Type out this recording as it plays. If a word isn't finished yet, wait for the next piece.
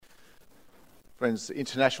Friends, the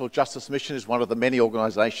International Justice Mission is one of the many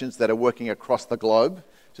organisations that are working across the globe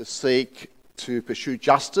to seek to pursue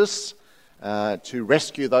justice, to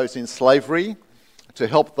rescue those in slavery, to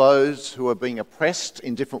help those who are being oppressed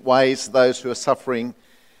in different ways, those who are suffering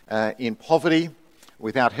in poverty,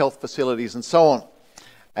 without health facilities and so on.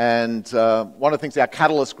 And one of the things our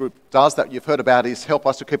Catalyst group does that you've heard about is help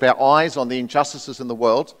us to keep our eyes on the injustices in the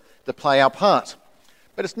world, to play our part.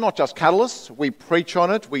 But it's not just Catalyst. We preach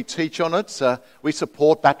on it, we teach on it, we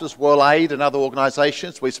support Baptist World Aid and other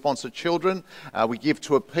organisations, we sponsor children, we give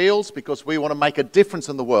to appeals because we want to make a difference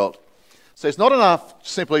in the world. So it's not enough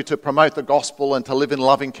simply to promote the gospel and to live in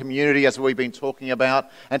loving community as we've been talking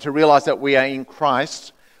about and to realise that we are in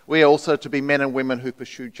Christ. We are also to be men and women who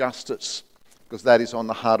pursue justice because that is on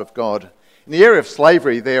the heart of God. In the area of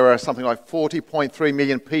slavery, there are something like 40.3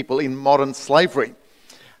 million people in modern slavery.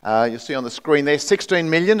 You see on the screen there, 16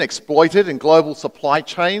 million exploited in global supply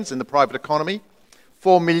chains in the private economy,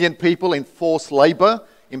 4 million people in forced labour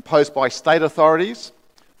imposed by state authorities,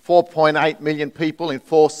 4.8 million people in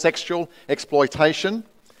forced sexual exploitation,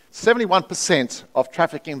 71% of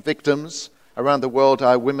trafficking victims around the world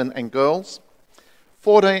are women and girls,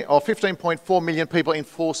 15.4 million people in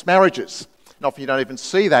forced marriages. And often you don't even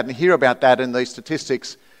see that and hear about that in these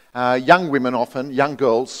statistics. Young women often, young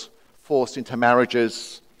girls, forced into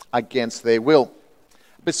marriages against their will.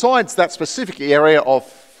 Besides that specific area of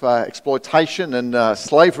exploitation and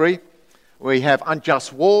slavery, we have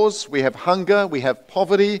unjust wars, we have hunger, we have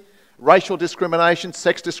poverty, racial discrimination,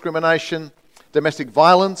 sex discrimination, domestic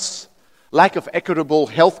violence, lack of equitable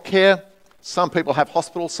health care. Some people have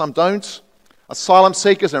hospitals, some don't. Asylum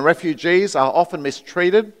seekers and refugees are often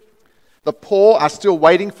mistreated. The poor are still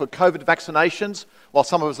waiting for COVID vaccinations, while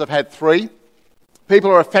some of us have had 3.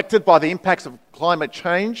 People are affected by the impacts of climate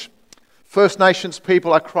change. First Nations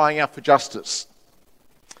people are crying out for justice.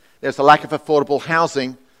 There's a lack of affordable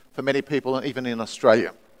housing for many people, even in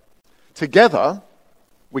Australia. Together,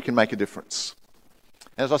 we can make a difference.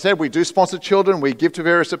 As I said, we do sponsor children, we give to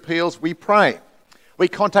various appeals, we pray. We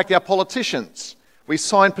contact our politicians, we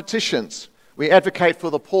sign petitions, we advocate for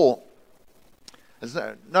the poor. There's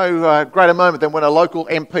no greater moment than when a local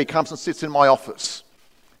MP comes and sits in my office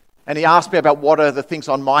and he asks me about what are the things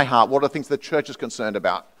on my heart, what are the things the church is concerned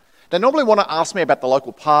about. They normally want to ask me about the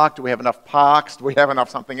local park. Do we have enough parks? Do we have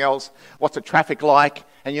enough something else? What's the traffic like?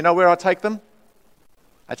 And you know where I take them?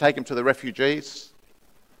 I take them to the refugees.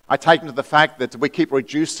 I take them to the fact that we keep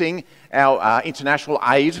reducing our international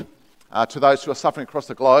aid to those who are suffering across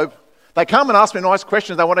the globe. They come and ask me nice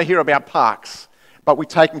questions. They want to hear about parks. But we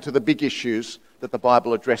take them to the big issues that the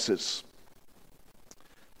Bible addresses.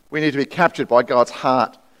 We need to be captured by God's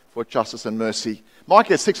heart for justice and mercy.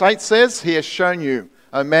 Micah 6:8 says, "He has shown you,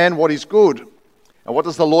 O man, what is good. And what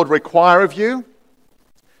does the Lord require of you?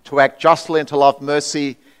 To act justly and to love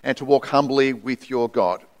mercy and to walk humbly with your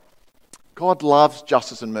God." God loves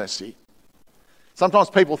justice and mercy. Sometimes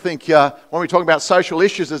people think when we talk about social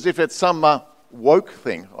issues as if it's some woke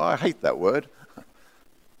thing. Oh, I hate that word.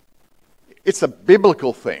 It's a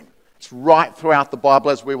biblical thing. It's right throughout the Bible,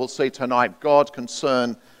 as we will see tonight. God's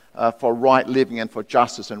concern for right living and for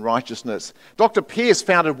justice and righteousness. Dr. Pierce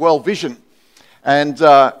founded World Vision, and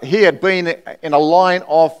he had been in a line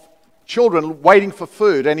of children waiting for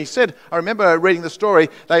food. And he said, I remember reading the story,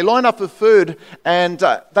 they lined up for food, and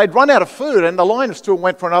they'd run out of food, and the line still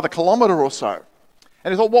went for another kilometre or so.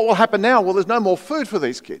 And he thought, what will happen now? Well, there's no more food for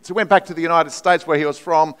these kids. He went back to the United States, where he was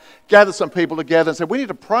from, gathered some people together and said, we need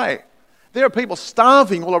to pray. There are people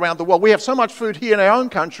starving all around the world. We have so much food here in our own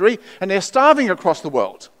country, and they're starving across the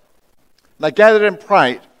world. And they gathered and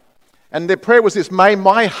prayed. And their prayer was this: may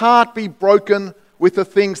my heart be broken with the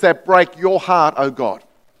things that break your heart, O God.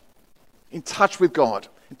 In touch with God,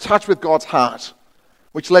 in touch with God's heart,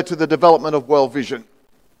 which led to the development of World Vision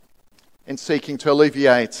in seeking to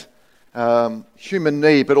alleviate human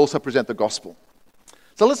need, but also present the gospel.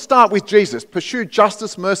 So let's start with Jesus. Pursue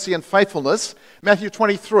justice, mercy, and faithfulness. Matthew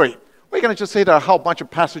 23. We're going to just hit a whole bunch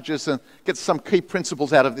of passages and get some key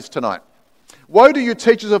principles out of this tonight. Woe to you,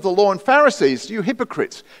 teachers of the law and Pharisees, you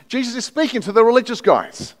hypocrites. Jesus is speaking to the religious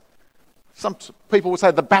guys. Some people would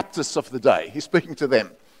say the Baptists of the day. He's speaking to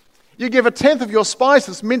them. You give 1/10 of your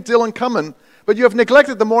spices, mint, dill, and cumin, but you have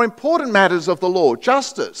neglected the more important matters of the law: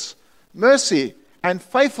 justice, mercy, and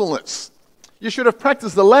faithfulness. You should have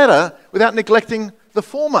practiced the latter without neglecting the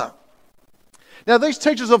former. Now, these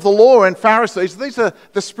teachers of the law and Pharisees, these are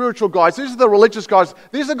the spiritual guys. These are the religious guys.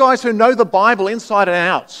 These are guys who know the Bible inside and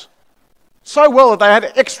out so well that they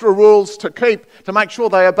had extra rules to keep to make sure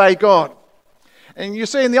they obey God. And you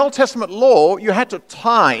see, in the Old Testament law, you had to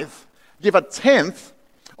tithe, give 1/10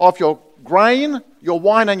 of your grain, your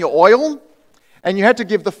wine, and your oil. and you had to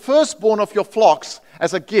give the firstborn of your flocks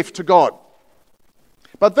as a gift to God.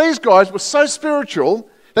 But these guys were so spiritual,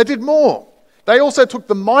 they did more. They also took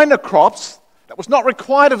the minor crops that was not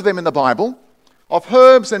required of them in the Bible, of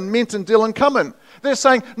herbs and mint and dill and cumin. They're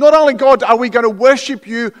saying, not only, God, are we going to worship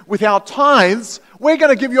you with our tithes, we're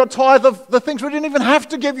going to give you a tithe of the things we didn't even have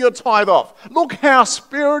to give you a tithe of. Look how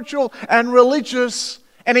spiritual and religious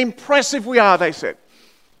and impressive we are, they said.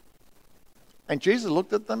 And Jesus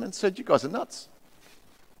looked at them and said, you guys are nuts.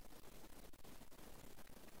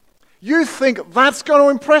 You think that's going to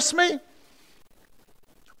impress me?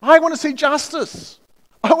 I want to see justice.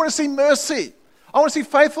 I want to see mercy. I want to see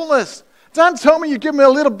faithfulness. Don't tell me you give me a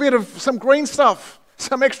little bit of some green stuff,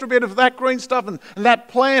 some extra bit of that green stuff and that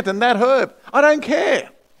plant and that herb. I don't care.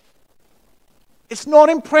 It's not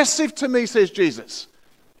impressive to me, says Jesus.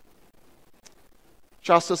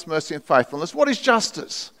 Justice, mercy, and faithfulness. What is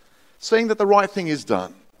justice? Seeing that the right thing is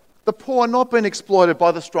done. The poor are not being exploited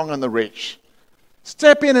by the strong and the rich.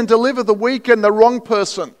 Step in and deliver the weak and the wrong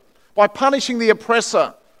person by punishing the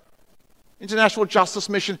oppressor. International Justice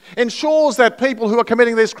Mission ensures that people who are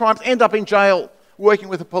committing these crimes end up in jail working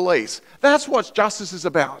with the police. That's what justice is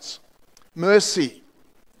about. Mercy.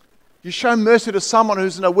 You show mercy to someone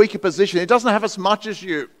who's in a weaker position. He doesn't have as much as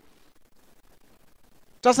you.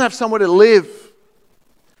 Doesn't have somewhere to live.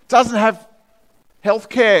 Doesn't have health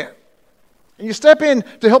care. And you step in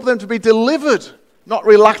to help them to be delivered, not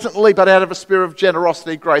reluctantly, but out of a spirit of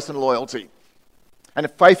generosity, grace, and loyalty. And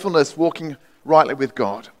faithfulness, walking rightly with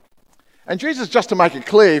God. And Jesus, just to make it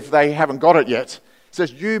clear if they haven't got it yet,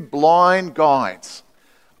 says, you blind guides.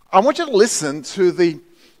 I want you to listen to the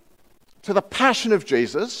passion of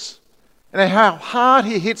Jesus and how hard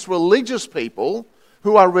he hits religious people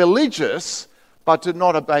who are religious but do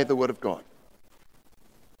not obey the word of God.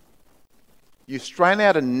 You strain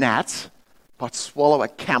out a gnat but swallow a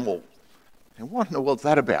camel. And what in the world's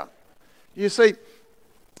that about? You see,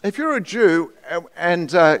 if you're a Jew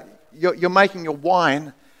and you're making your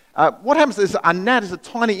wine, what happens is a gnat is a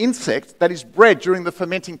tiny insect that is bred during the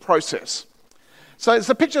fermenting process. So it's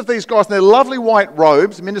a picture of these guys in their lovely white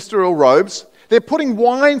robes, ministerial robes. They're putting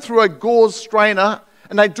wine through a gauze strainer,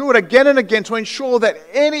 and they do it again and again to ensure that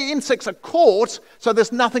any insects are caught so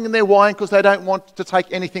there's nothing in their wine because they don't want to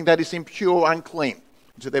take anything that is impure or unclean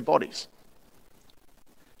into their bodies.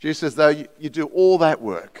 Jesus says, though, you do all that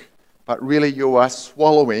work, but really you are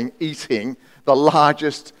swallowing, eating the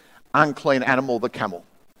largest unclean animal, the camel.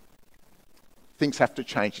 Things have to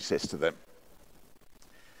change, he says to them.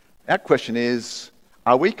 Our question is,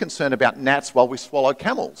 are we concerned about gnats while we swallow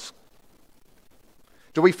camels?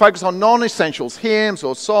 Do we focus on non-essentials, hymns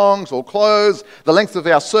or songs or clothes, the length of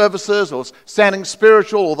our services or sounding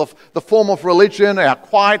spiritual or the form of religion, our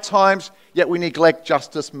quiet times, yet we neglect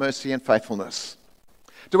justice, mercy and faithfulness?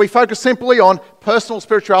 Do we focus simply on personal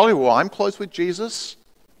spirituality? Well, I'm close with Jesus.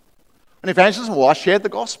 And evangelism, well, I shared the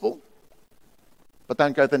gospel. But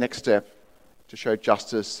don't go the next step to show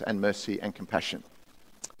justice and mercy and compassion.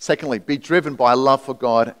 Secondly, be driven by a love for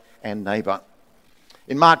God and neighbour.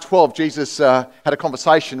 In Mark 12, Jesus had a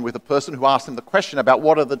conversation with a person who asked him the question about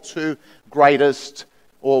what are the greatest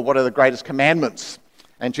commandments.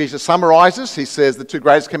 And Jesus summarizes, he says the two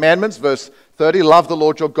greatest commandments, verse 30, love the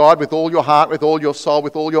Lord your God with all your heart, with all your soul,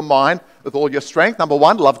 with all your mind, with all your strength. Number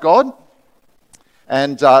one, love God.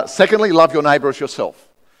 And secondly, love your neighbour as yourself.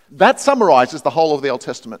 That summarizes the whole of the Old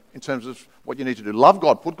Testament in terms of what you need to do. Love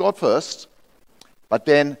God, put God first. But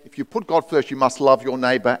then, if you put God first, you must love your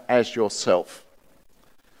neighbour as yourself.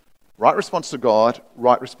 Right response to God,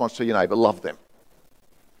 right response to your neighbour, love them.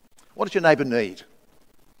 What does your neighbour need?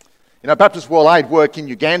 You know, Baptist World Aid work in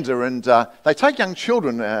Uganda, and they take young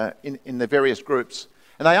children in their various groups,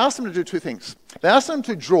 and they ask them to do two things. They ask them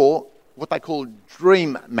to draw what they call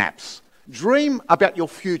dream maps. Dream about your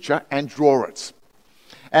future and draw it.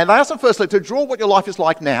 And they ask them firstly to draw what your life is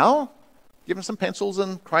like now, give them some pencils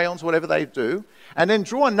and crayons, whatever they do, and then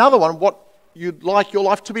draw another one, what you'd like your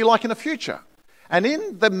life to be like in the future. And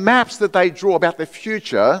in the maps that they draw about their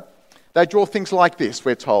future, they draw things like this,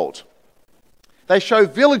 we're told. They show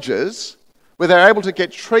villages where they're able to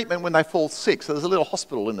get treatment when they fall sick. So there's a little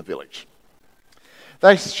hospital in the village.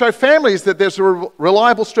 They show families that there's a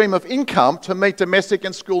reliable stream of income to meet domestic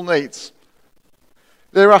and school needs.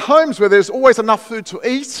 There are homes where there's always enough food to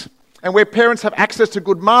eat and where parents have access to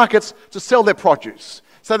good markets to sell their produce.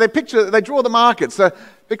 So they draw the markets.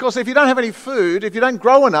 Because if you don't have any food, if you don't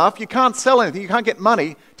grow enough, you can't sell anything. You can't get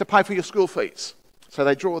money to pay for your school fees. So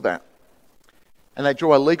they draw that. And they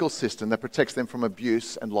draw a legal system that protects them from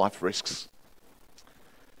abuse and life risks.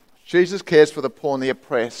 Jesus cares for the poor and the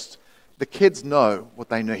oppressed. The kids know what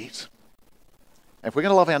they need. And if we're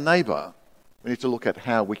going to love our neighbour, We need to look at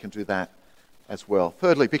how we can do that as well.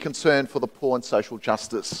 Thirdly, be concerned for the poor and social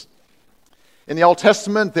justice. In the Old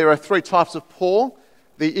Testament, there are three types of poor: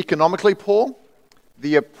 the economically poor,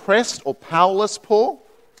 the oppressed or powerless poor,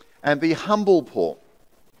 and the humble poor.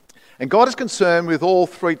 And God is concerned with all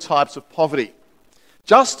three types of poverty.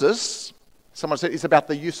 Justice, someone said, is about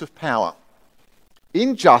the use of power.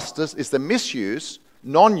 Injustice is the misuse,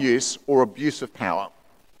 non-use, or abuse of power.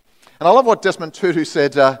 And I love what Desmond Tutu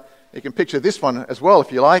said. You can picture this one as well,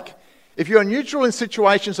 if you like. If you are neutral in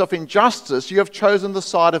situations of injustice, you have chosen the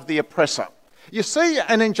side of the oppressor. You see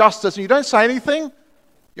an injustice and you don't say anything,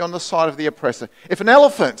 you're on the side of the oppressor. If an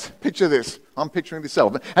elephant, picture this, I'm picturing this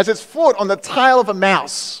elephant, has its foot on the tail of a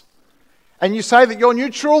mouse, and you say that you're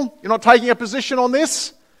neutral, you're not taking a position on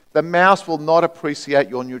this, the mouse will not appreciate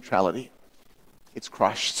your neutrality. It's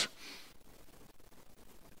crushed.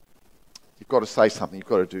 You've got to say something, you've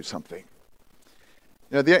got to do something.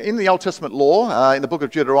 You know, in the Old Testament law, in the book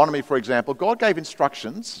of Deuteronomy, for example, God gave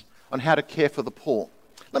instructions on how to care for the poor.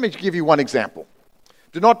 Let me give you one example.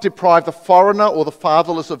 Do not deprive the foreigner or the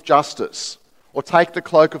fatherless of justice, or take the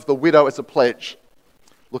cloak of the widow as a pledge.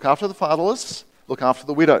 Look after the fatherless, look after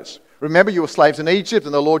the widows. Remember you were slaves in Egypt,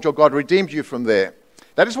 and the Lord your God redeemed you from there.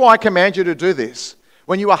 That is why I command you to do this.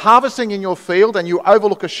 When you are harvesting in your field and you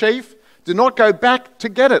overlook a sheaf, do not go back to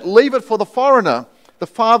get it. Leave it for the foreigner, the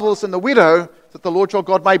fatherless, and the widow, that the Lord your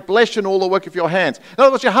God may bless you in all the work of your hands. In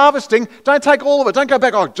other words, you're harvesting, don't take all of it. Don't go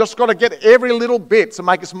back, I've just got to get every little bit to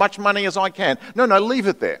make as much money as I can. No, leave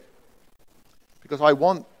it there. Because I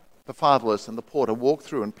want the fatherless and the poor to walk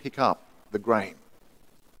through and pick up the grain.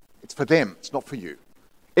 It's for them, it's not for you.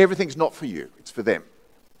 Everything's not for you, it's for them.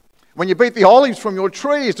 When you beat the olives from your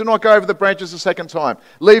trees, do not go over the branches a second time.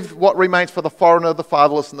 Leave what remains for the foreigner, the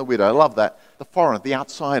fatherless, and the widow. I love that. The foreigner, the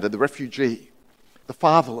outsider, the refugee, the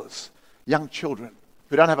fatherless, young children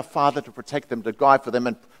who don't have a father to protect them, to guide for them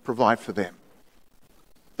and provide for them.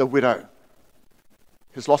 The widow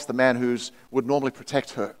who's lost the man who would normally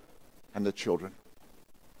protect her and the children.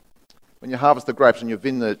 When you harvest the grapes in your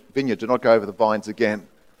vineyard, do not go over the vines again.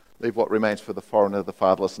 Leave what remains for the foreigner, the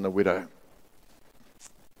fatherless, and the widow.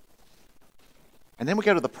 And then we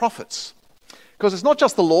go to the prophets. Because it's not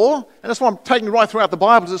just the law, and that's why I'm taking right throughout the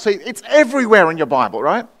Bible to see it's everywhere in your Bible,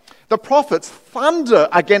 right? The prophets thunder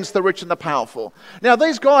against the rich and the powerful. Now,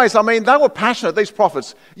 these guys, they were passionate, these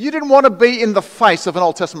prophets. You didn't want to be in the face of an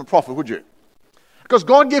Old Testament prophet, would you? Because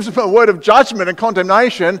God gives them a word of judgment and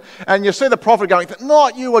condemnation, and you see the prophet going,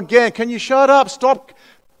 not you again, can you shut up, stop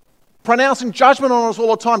pronouncing judgment on us all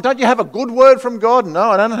the time. Don't you have a good word from God? No,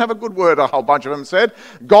 I don't have a good word, a whole bunch of them said.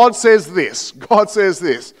 God says this. God says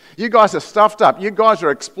this. You guys are stuffed up. You guys are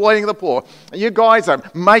exploiting the poor. You guys are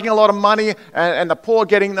making a lot of money and the poor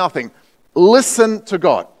getting nothing. Listen to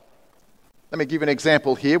God. Let me give you an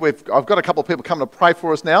example here. I've got a couple of people coming to pray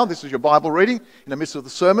for us now. This is your Bible reading in the midst of the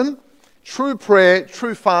sermon. True prayer,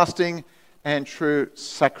 true fasting, and true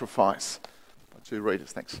sacrifice. 2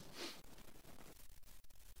 readers, thanks.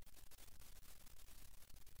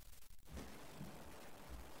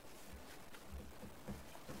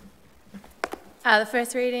 The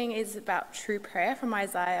first reading is about true prayer from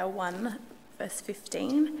Isaiah 1, verse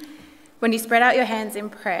 15. When you spread out your hands in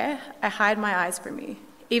prayer, I hide my eyes from you.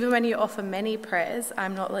 Even when you offer many prayers,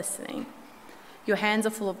 I'm not listening. Your hands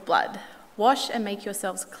are full of blood. Wash and make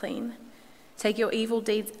yourselves clean. Take your evil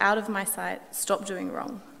deeds out of my sight. Stop doing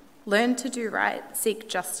wrong. Learn to do right. Seek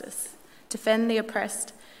justice. Defend the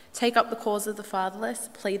oppressed. Take up the cause of the fatherless.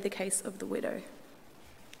 Plead the case of the widow.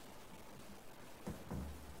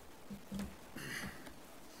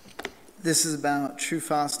 This is about true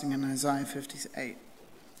fasting in Isaiah 58.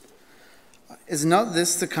 Is not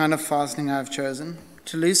this the kind of fasting I have chosen?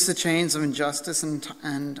 To loose the chains of injustice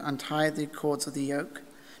and untie the cords of the yoke?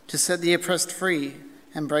 To set the oppressed free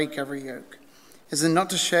and break every yoke? Is it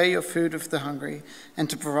not to share your food with the hungry and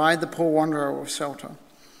to provide the poor wanderer with shelter?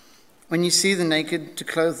 When you see the naked, to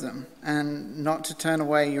clothe them, and not to turn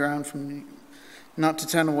away from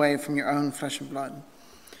your own flesh and blood.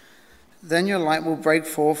 Then your light will break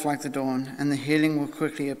forth like the dawn, and the healing will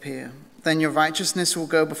quickly appear. Then your righteousness will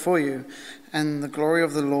go before you, and the glory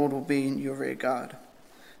of the Lord will be in your rear guard.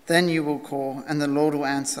 Then you will call, and the Lord will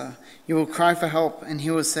answer. You will cry for help, and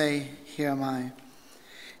he will say, Here am I.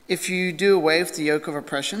 If you do away with the yoke of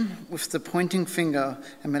oppression, with the pointing finger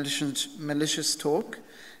and malicious talk,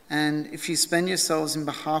 and if you spend yourselves in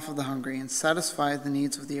behalf of the hungry and satisfy the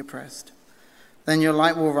needs of the oppressed, then your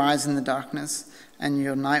light will rise in the darkness, and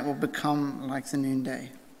your night will become like the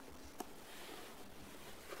noonday.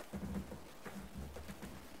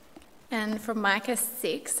 And from Micah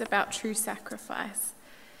 6, about true sacrifice.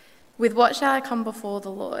 With what shall I come before the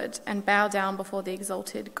Lord and bow down before the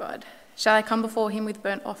exalted God? Shall I come before him with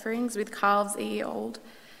burnt offerings, with calves a year old?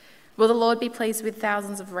 Will the Lord be pleased with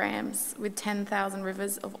thousands of rams, with 10,000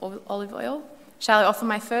 rivers of olive oil? Shall I offer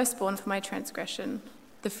my firstborn for my transgression,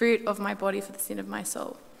 the fruit of my body for the sin of my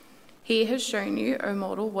soul? He has shown you, O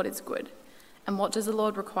mortal, what is good. And what does the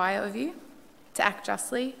Lord require of you? To act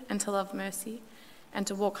justly and to love mercy and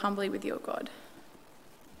to walk humbly with your God.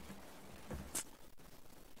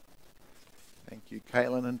 Thank you,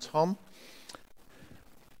 Caitlin and Tom.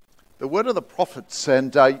 The word of the prophets, and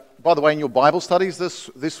by the way, in your Bible studies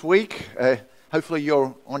this week, hopefully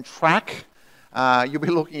you're on track. You'll be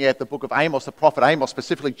looking at the book of Amos, the prophet Amos,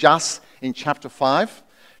 specifically just in chapter 5,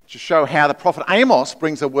 to show how the prophet Amos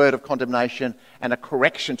brings a word of condemnation and a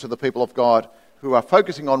correction to the people of God who are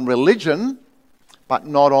focusing on religion, but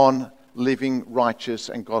not on living righteous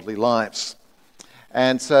and godly lives.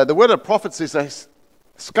 And so the word of the prophets is a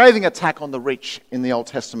scathing attack on the rich in the Old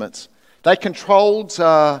Testament. They controlled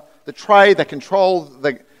the trade, they controlled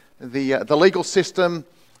the legal system,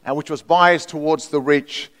 which was biased towards the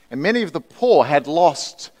rich, and many of the poor had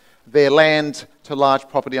lost their land to large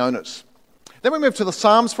property owners. Then we move to the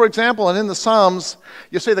Psalms, for example, and in the Psalms,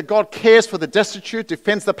 you see that God cares for the destitute,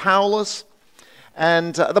 defends the powerless,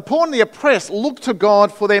 and the poor and the oppressed look to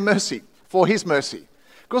God for their mercy, for his mercy.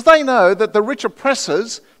 Because they know that the rich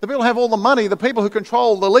oppressors, the people who have all the money, the people who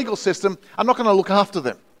control the legal system, are not going to look after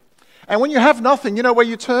them. And when you have nothing, you know where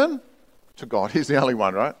you turn? To God. He's the only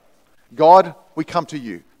one, right? God, we come to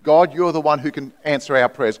you. God, you're the one who can answer our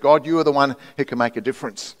prayers. God, you are the one who can make a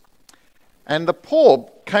difference. And the poor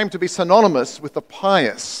came to be synonymous with the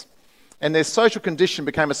pious, and their social condition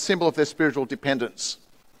became a symbol of their spiritual dependence.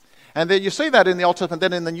 And then you see that in the Old Testament,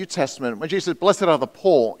 then in the New Testament, when Jesus said, blessed are the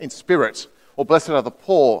poor in spirit, or blessed are the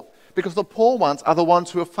poor, because the poor ones are the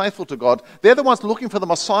ones who are faithful to God. They're the ones looking for the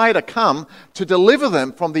Messiah to come to deliver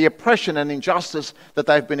them from the oppression and injustice that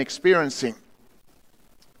they've been experiencing.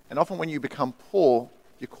 And often when you become poor,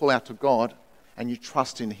 you call out to God and you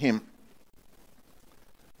trust in him.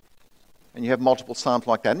 And you have multiple psalms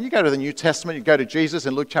like that. And you go to the New Testament, you go to Jesus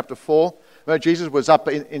in Luke chapter 4, where Jesus was up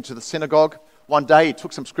into the synagogue. One day he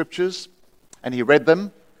took some scriptures and he read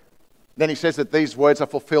them. Then he says that these words are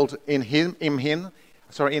fulfilled in him, in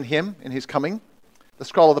his coming. The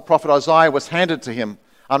scroll of the prophet Isaiah was handed to him.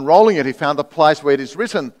 Unrolling it, he found the place where it is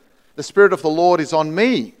written, the Spirit of the Lord is on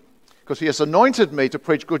me, because he has anointed me to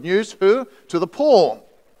preach good news, who? To the poor.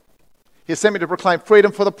 He has sent me to proclaim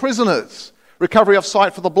freedom for the prisoners, recovery of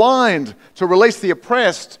sight for the blind, to release the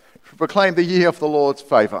oppressed, to proclaim the year of the Lord's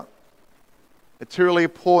favour. The materially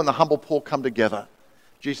poor and the humble poor come together.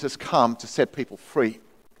 Jesus has come to set people free.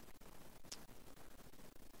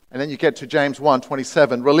 And then you get to James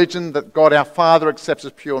 1:27. Religion that God our Father accepts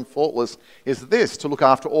as pure and faultless is this, to look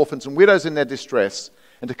after orphans and widows in their distress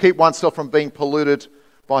and to keep oneself from being polluted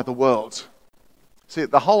by the world. See,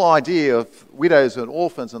 the whole idea of widows and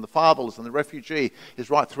orphans and the fatherless and the refugee is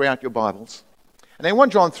right throughout your Bibles. And then 1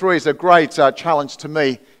 John 3 is a great challenge to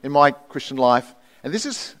me in my Christian life. And this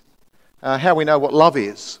is how we know what love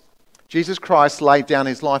is. Jesus Christ laid down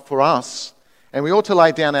his life for us, and we ought to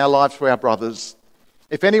lay down our lives for our brothers.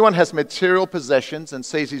 If anyone has material possessions and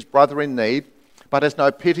sees his brother in need, but has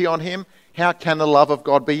no pity on him, how can the love of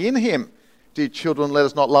God be in him? Dear children, let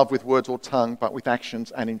us not love with words or tongue, but with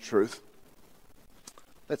actions and in truth.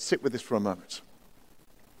 Let's sit with this for a moment.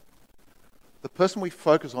 The person we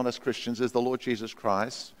focus on as Christians is the Lord Jesus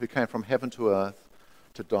Christ, who came from heaven to earth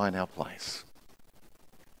to die in our place.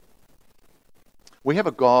 We have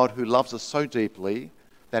a God who loves us so deeply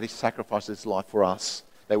that he sacrificed his life for us,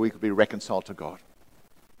 that we could be reconciled to God.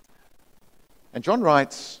 And John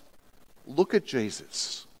writes, look at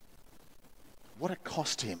Jesus. What it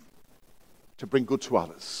cost him to bring good to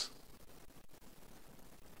others.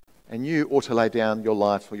 And you ought to lay down your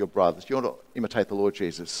life for your brothers. You ought to imitate the Lord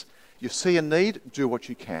Jesus. You see a need, do what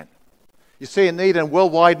you can. You see a need, and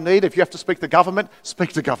worldwide need, if you have to speak to government,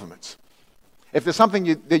 speak to government. If there's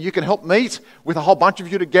something that you can help meet with a whole bunch of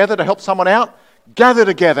you together to help someone out, gather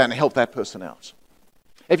together and help that person out.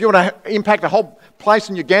 If you want to impact a whole place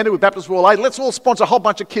in Uganda with Baptist World Aid, let's all sponsor a whole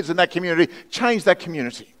bunch of kids in that community, change that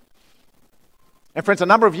community. And friends, a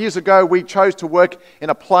number of years ago, we chose to work in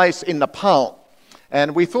a place in Nepal.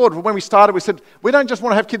 And we thought, when we started, we said, we don't just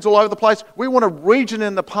want to have kids all over the place, we want a region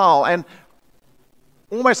in Nepal. And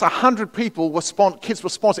almost 100 kids were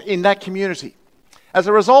sponsored in that community. As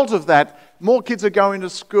a result of that, more kids are going to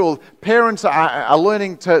school. Parents are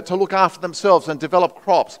learning to look after themselves and develop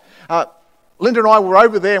crops. Linda and I were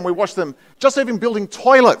over there and we watched them just even building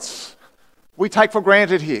toilets we take for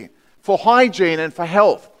granted here, for hygiene and for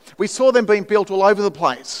health. We saw them being built all over the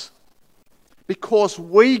place. Because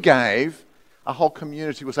we gave, a whole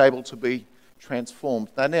community was able to be transformed.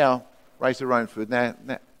 They now raise their own food, now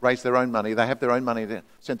raise their own money. They have their own money to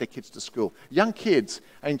send their kids to school. Young kids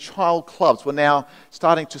in child clubs were now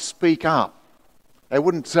starting to speak up.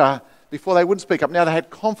 Before they wouldn't speak up. Now they had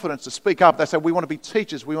confidence to speak up. They said, we want to be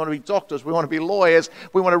teachers, we want to be doctors, we want to be lawyers,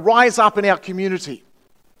 we want to rise up in our community.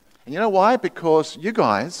 And you know why? Because you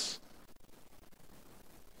guys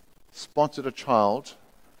sponsored a child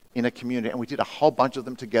in a community, and we did a whole bunch of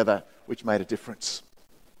them together, which made a difference.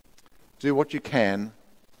 Do what you can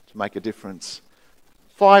to make a difference.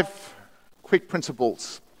 5 quick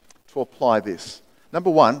principles to apply this. Number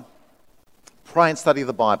 1, pray and study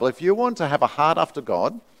the Bible. If you want to have a heart after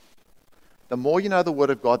God, the more you know the Word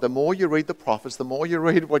of God, the more you read the prophets, the more you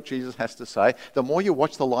read what Jesus has to say, the more you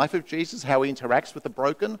watch the life of Jesus, how he interacts with the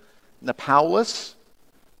broken and the powerless,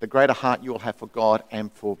 the greater heart you will have for God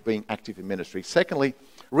and for being active in ministry. Secondly,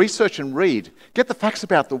 research and read. Get the facts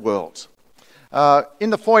about the world. In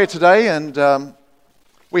the foyer today, and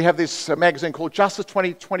we have this magazine called Justice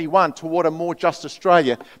 2021, Toward a More Just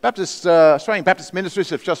Australia. Australian Baptist Ministries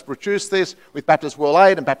have just produced this with Baptist World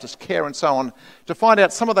Aid and Baptist Care and so on to find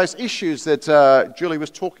out some of those issues that Julie was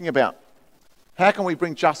talking about. How can we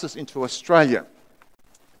bring justice into Australia?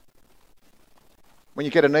 When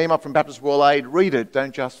you get an email from Baptist World Aid, read it,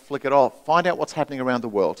 don't just flick it off. Find out what's happening around the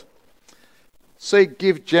world. C,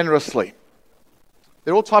 give generously.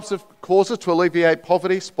 There are all types of causes to alleviate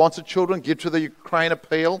poverty. Sponsor children, give to the Ukraine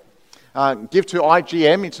Appeal, give to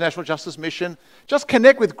IGM, International Justice Mission. Just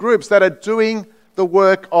connect with groups that are doing the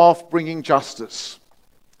work of bringing justice.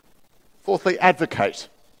 Fourthly, advocate.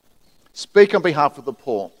 Speak on behalf of the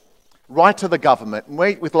poor. Write to the government.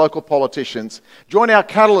 Meet with local politicians. Join our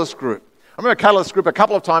Catalyst group. I remember a Catalyst group a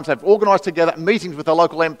couple of times. They've organised together meetings with a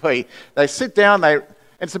local MP. They sit down, and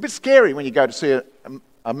it's a bit scary when you go to see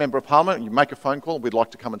a member of parliament, you make a phone call, we'd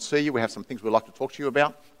like to come and see you, we have some things we'd like to talk to you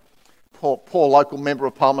about. Poor local member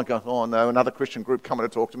of parliament goes, oh no, another Christian group coming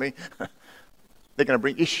to talk to me. They're going to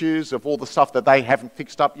bring issues of all the stuff that they haven't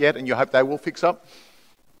fixed up yet and you hope they will fix up.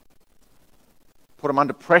 Put them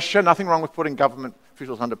under pressure. Nothing wrong with putting government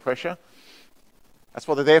officials under pressure. That's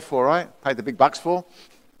what they're there for, right? Pay the big bucks for.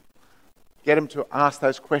 Get them to ask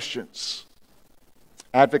those questions.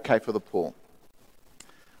 Advocate for the poor.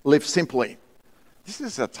 Live simply. This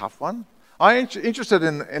is a tough one. I'm interested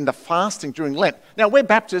in the fasting during Lent. Now, we're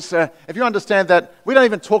Baptists. If you understand that, we don't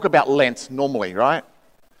even talk about Lent normally, right?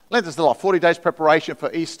 Lent is like 40 days preparation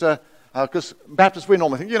for Easter, because Baptists, we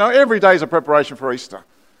normally think, every day is a preparation for Easter.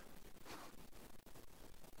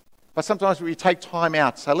 But sometimes we take time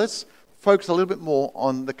out. So let's focus a little bit more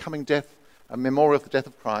on the coming death, a memorial of the death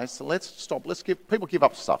of Christ. So let's stop. People give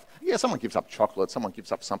up stuff. Yeah, someone gives up chocolate. Someone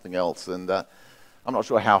gives up something else. And I'm not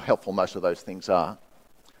sure how helpful most of those things are.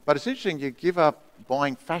 But it's interesting, you give up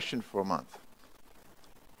buying fashion for a month.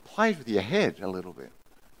 Plays with your head a little bit.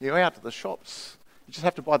 You go out to the shops. You just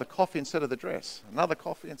have to buy the coffee instead of the dress. Another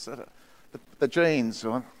coffee instead of the jeans.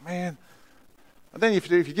 Oh, man. And then if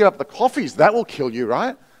you give up the coffees, that will kill you,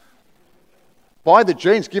 right? Buy the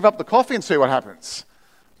jeans, give up the coffee and see what happens.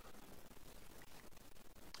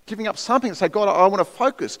 Giving up something and say, God, I want to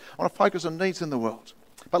focus. I want to focus on needs in the world.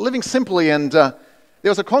 But living simply, and there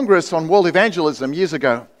was a congress on world evangelism years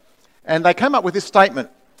ago, and they came up with this statement.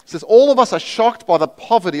 It says, all of us are shocked by the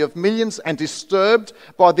poverty of millions and disturbed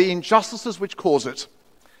by the injustices which cause it.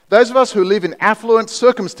 Those of us who live in affluent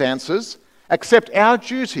circumstances accept our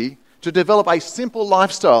duty to develop a simple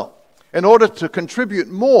lifestyle in order to contribute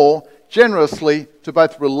more generously to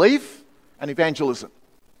both relief and evangelism.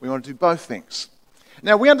 We want to do both things.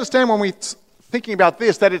 Now, we understand when we're thinking about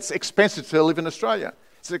this that it's expensive to live in Australia.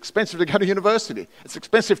 It's expensive to go to university. It's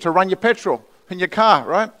expensive to run your petrol in your car,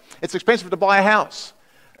 right? It's expensive to buy a house.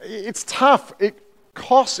 It's tough. It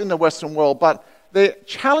costs in the Western world, but they're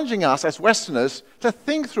challenging us as Westerners to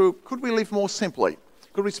think through, could we live more simply?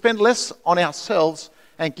 Could we spend less on ourselves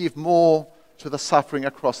and give more to the suffering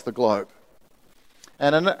across the globe?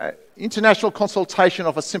 And an international consultation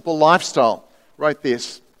of a simple lifestyle wrote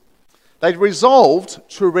this. They resolved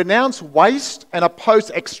to renounce waste and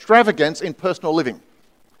oppose extravagance in personal living,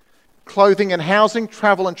 clothing and housing,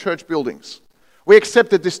 travel and church buildings. We accept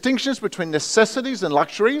the distinctions between necessities and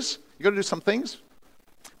luxuries. You've got to do some things.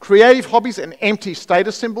 Creative hobbies and empty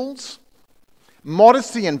status symbols.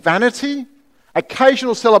 Modesty and vanity.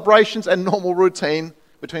 Occasional celebrations and normal routine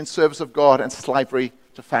between service of God and slavery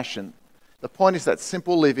to fashion. The point is that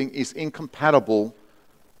simple living is incompatible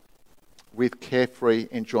with carefree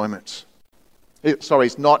enjoyment.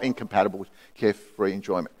 It's not incompatible with carefree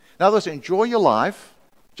enjoyment. In other words, enjoy your life,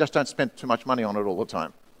 just don't spend too much money on it all the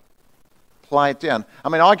time. play it down. I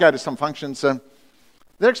mean, I go to some functions,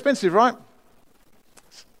 they're expensive, right?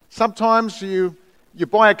 Sometimes you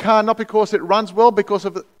buy a car not because it runs well, because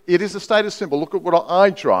it is a status symbol. Look at what I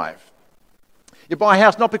drive. You buy a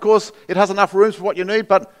house not because it has enough rooms for what you need,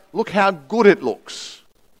 but look how good it looks.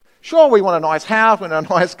 Sure, we want a nice house, we want a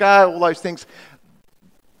nice car, all those things.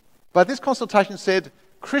 But this consultation said,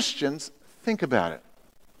 Christians, think about it.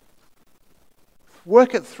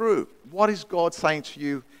 Work it through. What is God saying to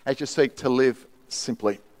you as you seek to live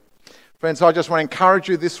simply? Friends, I just want to encourage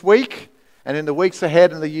you this week and in the weeks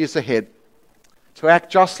ahead and the years ahead to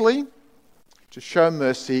act justly, to show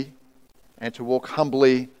mercy, and to walk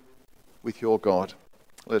humbly with your God.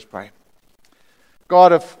 Let us pray.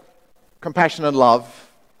 God of compassion and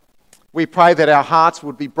love, we pray that our hearts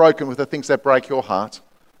would be broken with the things that break your heart.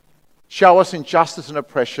 Show us injustice and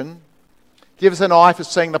oppression. Give us an eye for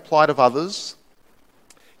seeing the plight of others.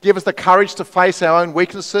 Give us the courage to face our own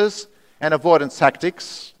weaknesses and avoidance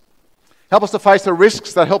tactics. Help us to face the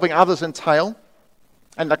risks that helping others entail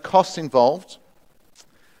and the costs involved.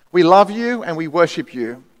 We love you and we worship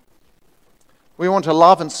you. We want to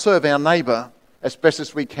love and serve our neighbour as best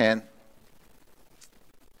as we can.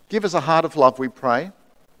 Give us a heart of love, we pray,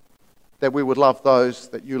 that we would love those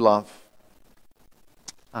that you love.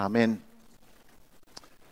 Amen.